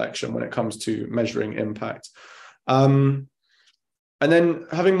data collection when it comes to measuring impact. And then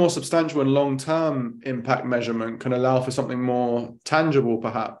having more substantial and long-term impact measurement can allow for something more tangible,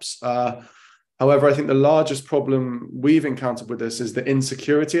 perhaps. However, I think the largest problem we've encountered with this is the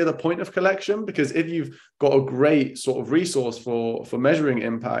insecurity at the point of collection, because if you've got a great sort of resource for measuring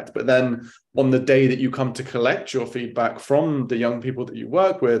impact, but then on the day that you come to collect your feedback from the young people that you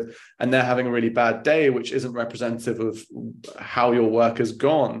work with, and they're having a really bad day, which isn't representative of how your work has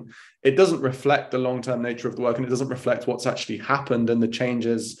gone, it doesn't reflect the long-term nature of the work, and it doesn't reflect what's actually happened and the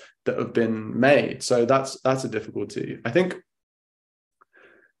changes that have been made. So that's a difficulty. I think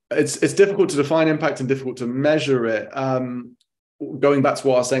it's difficult to define impact and difficult to measure it. Going back to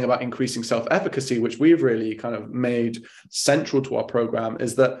what I was saying about increasing self-efficacy, which we've really kind of made central to our program,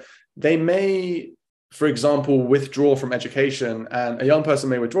 is that they may, for example, withdraw from education, and a young person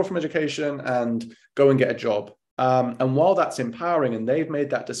may withdraw from education and go and get a job. And while that's empowering and they've made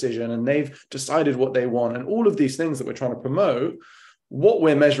that decision and they've decided what they want and all of these things that we're trying to promote, what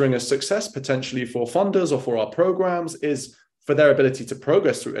we're measuring as success potentially for funders or for our programs is for their ability to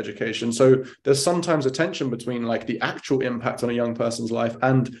progress through education. So there's sometimes a tension between like the actual impact on a young person's life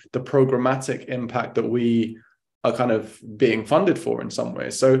and the programmatic impact that we are kind of being funded for in some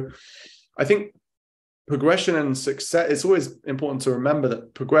ways. So I think progression and success, it's always important to remember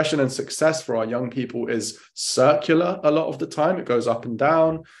that progression and success for our young people is circular a lot of the time. It goes up and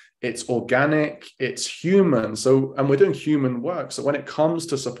down. It's organic, it's human. So, and we're doing human work. So when it comes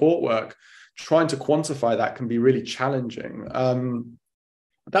to support work, trying to quantify that can be really challenging.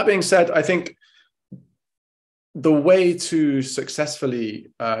 That being said, I think the way to successfully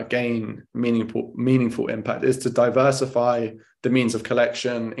gain meaningful impact is to diversify the means of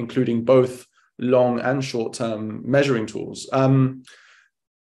collection, including both long and short-term measuring tools.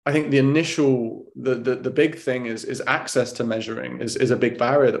 I think the big thing is access to measuring is a big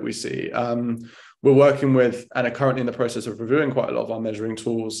barrier that we see. We're working with and are currently in the process of reviewing quite a lot of our measuring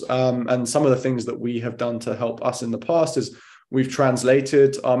tools. And some of the things that we have done to help us in the past is we've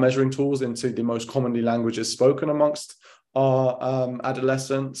translated our measuring tools into the most commonly languages spoken amongst our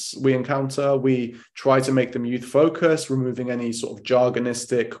adolescents we encounter. We try to make them youth focused, removing any sort of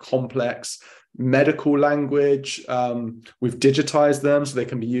jargonistic, complex medical language. We've digitized them so they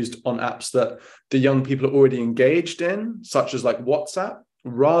can be used on apps that the young people are already engaged in, such as like WhatsApp,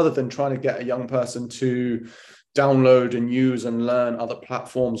 rather than trying to get a young person to download and use and learn other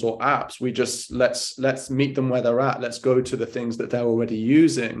platforms or apps. We just let's meet them where they're at. Let's go to the things that they're already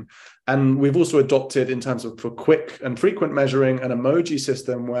using. And we've also adopted, in terms of for quick and frequent measuring, an emoji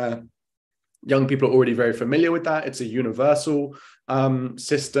system where young people are already very familiar with that. It's a universal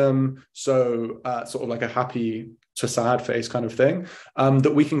system. So sort of like a happy to sad face kind of thing,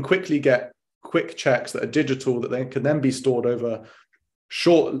 that we can quickly get quick checks that are digital, that they can then be stored over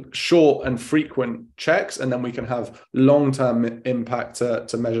short and frequent checks, and then we can have long-term impact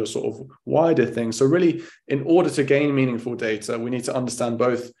to measure sort of wider things. So really, in order to gain meaningful data, we need to understand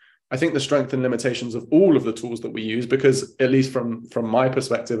both, I think, the strength and limitations of all of the tools that we use, because at least from my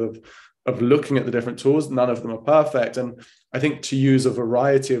perspective of looking at the different tools, none of them are perfect. And I think to use a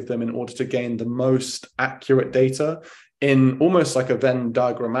variety of them in order to gain the most accurate data in almost like a Venn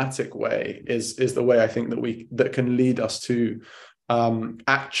diagrammatic way is the way I think that can lead us to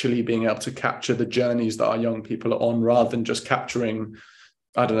actually being able to capture the journeys that our young people are on, rather than just capturing,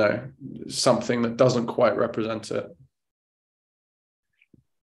 I don't know, something that doesn't quite represent it.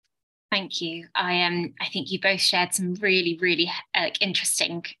 Thank you. I think you both shared some really, really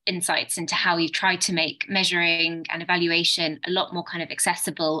interesting insights into how you try to make measuring and evaluation a lot more kind of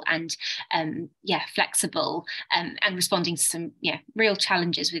accessible and flexible, and responding to some real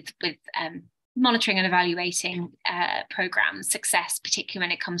challenges with monitoring and evaluating program success, particularly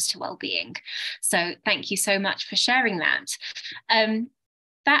when it comes to wellbeing. So thank you so much for sharing that.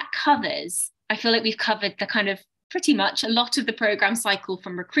 That covers, I feel like we've covered the kind of pretty much a lot of the program cycle,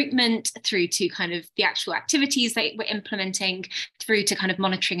 from recruitment through to kind of the actual activities that we're implementing, through to kind of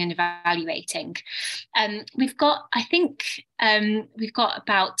monitoring and evaluating. We've got about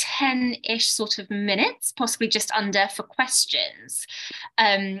 10-ish sort of minutes, possibly just under, for questions.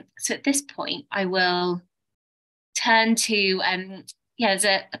 So at this point, I will turn to, there's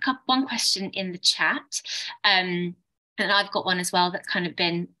one question in the chat. And I've got one as well that's kind of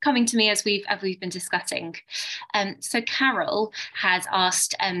been coming to me as we've been discussing. So Carol has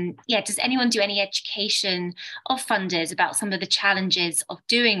asked, does anyone do any education of funders about some of the challenges of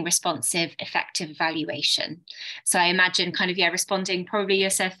doing responsive, effective evaluation? So I imagine kind of, responding probably,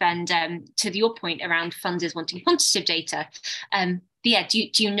 Yusef, and to your point around funders wanting quantitative data.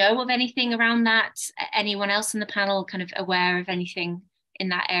 Do you know of anything around that? Anyone else in the panel kind of aware of anything in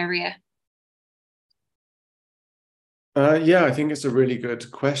that area? Yeah, I think it's a really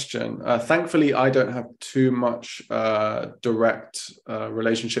good question. Thankfully, I don't have too much direct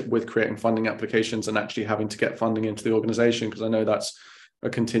relationship with creating funding applications and actually having to get funding into the organization, because I know that's a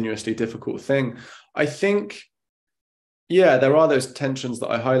continuously difficult thing. I think, yeah, there are those tensions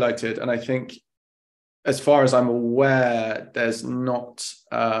that I highlighted. And I think, as far as I'm aware, there's not...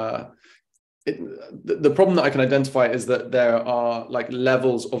 the problem that I can identify is that there are like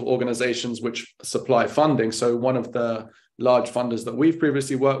levels of organizations which supply funding. So one of the large funders that we've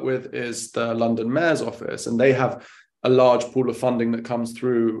previously worked with is the London Mayor's Office, and they have a large pool of funding that comes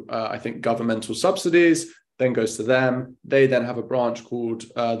through, I think, governmental subsidies, then goes to them. They then have a branch called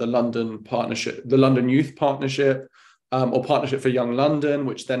the London Partnership, the London Youth Partnership, or Partnership for Young London,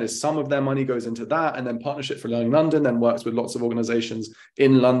 which then is some of their money goes into that. And then Partnership for Young London then works with lots of organizations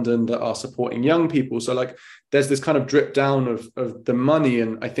in London that are supporting young people. So like there's this kind of drip down of the money.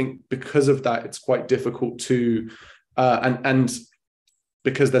 And I think because of that, it's quite difficult to, and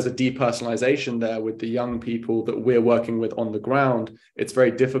because there's a depersonalization there with the young people that we're working with on the ground, it's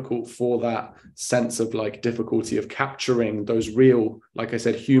very difficult for that sense of like difficulty of capturing those real, like I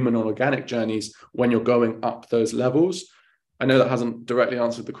said, human or organic journeys when you're going up those levels. I know that hasn't directly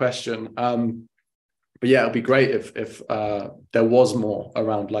answered the question, but yeah, it'd be great if there was more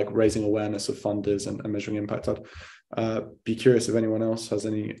around like raising awareness of funders and measuring impact. I'd be curious if anyone else has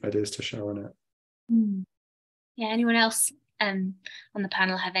any ideas to share on it. Yeah, anyone else on the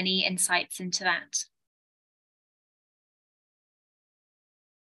panel have any insights into that?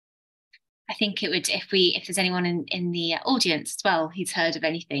 I think it would, if there's anyone in the audience as well who's heard of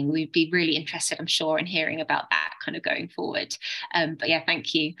anything, we'd be really interested, I'm sure, in hearing about that kind of going forward. But yeah,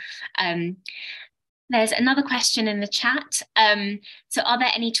 thank you. There's another question in the chat. So are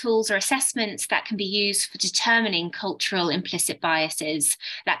there any tools or assessments that can be used for determining cultural implicit biases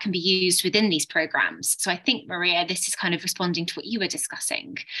that can be used within these programs? So I think, Mariia, this is kind of responding to what you were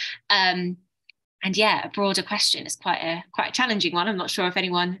discussing. And yeah, a broader question is quite a challenging one. I'm not sure if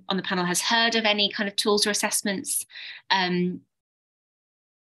anyone on the panel has heard of any kind of tools or assessments.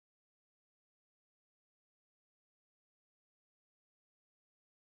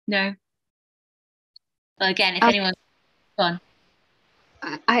 No? Well, again, if anyone, go on.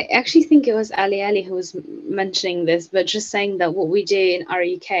 I actually think it was Ali who was mentioning this, but just saying that what we do in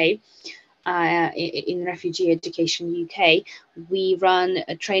REUK, in Refugee Education UK, we run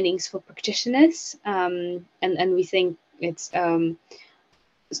trainings for practitioners, and we think it's a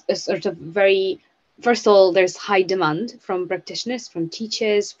sort of very, first of all, there's high demand from practitioners, from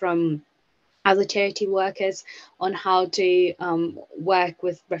teachers, from other charity workers on how to work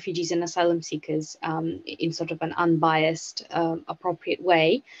with refugees and asylum seekers in sort of an unbiased, appropriate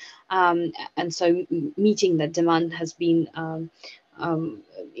way. And so meeting that demand has been,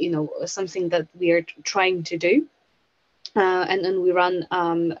 something that we are trying to do. And we run,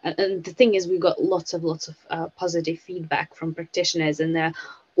 and the thing is, we've got lots of positive feedback from practitioners, and they're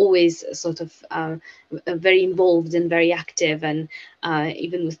always sort of very involved and very active. And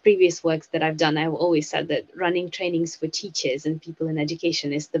even with previous works that I've done, I've always said that running trainings for teachers and people in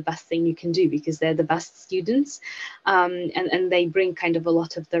education is the best thing you can do, because they're the best students, and they bring kind of a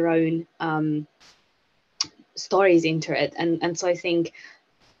lot of their own stories into it. And so I think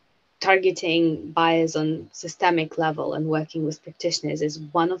targeting bias on systemic level and working with practitioners is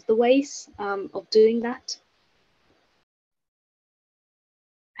one of the ways of doing that.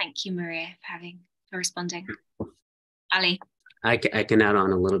 Thank you, Mariia, for responding. Ali? I can add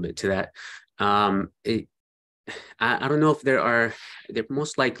on a little bit to that. I don't know if there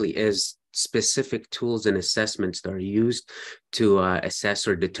most likely is specific tools and assessments that are used to assess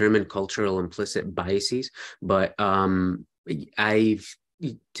or determine cultural implicit biases, but to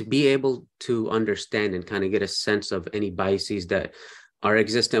be able to understand and kind of get a sense of any biases that are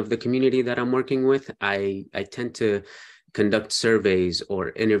existent of the community that I'm working with, I tend to conduct surveys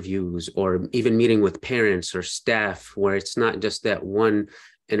or interviews, or even meeting with parents or staff, where it's not just that one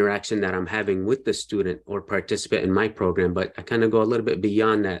interaction that I'm having with the student or participant in my program, but I kind of go a little bit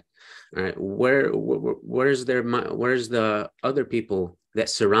beyond that. All right, where's the other people that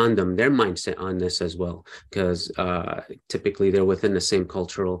surround them, their mindset on this as well, because typically they're within the same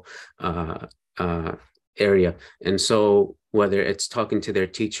cultural area. And so whether it's talking to their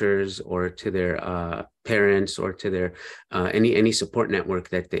teachers or to their parents or to their any support network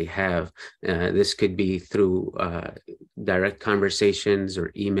that they have, this could be through direct conversations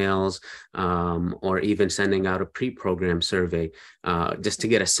or emails, or even sending out a pre-program survey, just to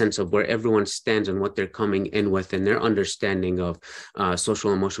get a sense of where everyone stands and what they're coming in with and their understanding of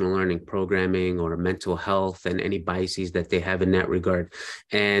social emotional learning programming or mental health and any biases that they have in that regard.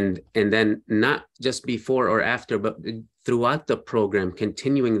 And then not just before or after, but throughout the program,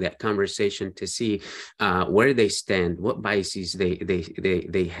 continuing that conversation to see where they stand, what biases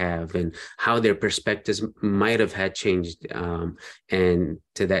they have, and how their perspectives might have had changed, and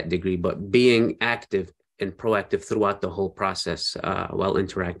to that degree, but being active and proactive throughout the whole process while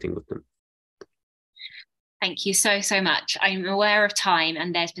interacting with them. Thank you so much. I'm aware of time,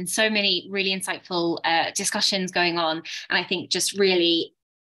 and there's been so many really insightful discussions going on, and I think just really,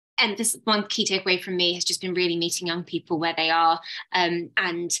 and this one key takeaway from me has just been really meeting young people where they are.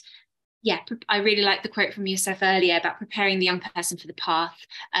 And yeah, I really like the quote from Yusef earlier about preparing the young person for the path,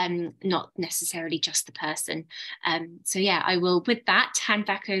 not necessarily just the person. So yeah, I will, with that, hand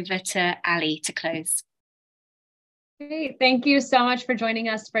back over to Ali to close. Great. Thank you so much for joining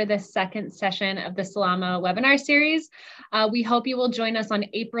us for this second session of the SALaMA webinar series. We hope you will join us on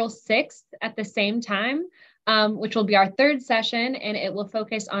April 6th at the same time, which will be our third session, and it will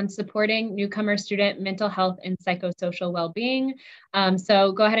focus on supporting newcomer student mental health and psychosocial well-being.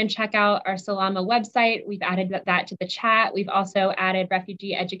 So go ahead and check out our SALaMA website. We've added that to the chat. We've also added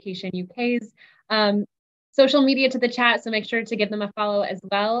Refugee Education UK's social media to the chat, so make sure to give them a follow as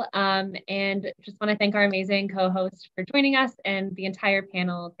well. And just want to thank our amazing co-host for joining us and the entire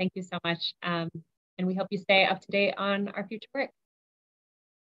panel. Thank you so much. And we hope you stay up to date on our future work.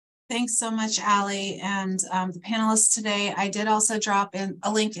 Thanks so much, Ali, and the panelists today. I did also drop in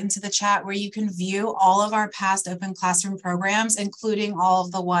a link into the chat where you can view all of our past open classroom programs, including all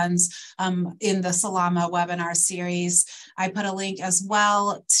of the ones in the SALaMA webinar series. I put a link as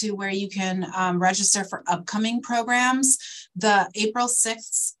well to where you can register for upcoming programs. The April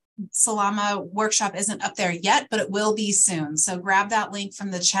 6th SALaMA workshop isn't up there yet, but it will be soon. So grab that link from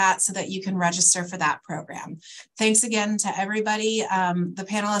the chat so that you can register for that program. Thanks again to everybody, the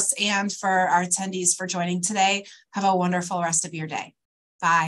panelists, and for our attendees for joining today. Have a wonderful rest of your day. Bye.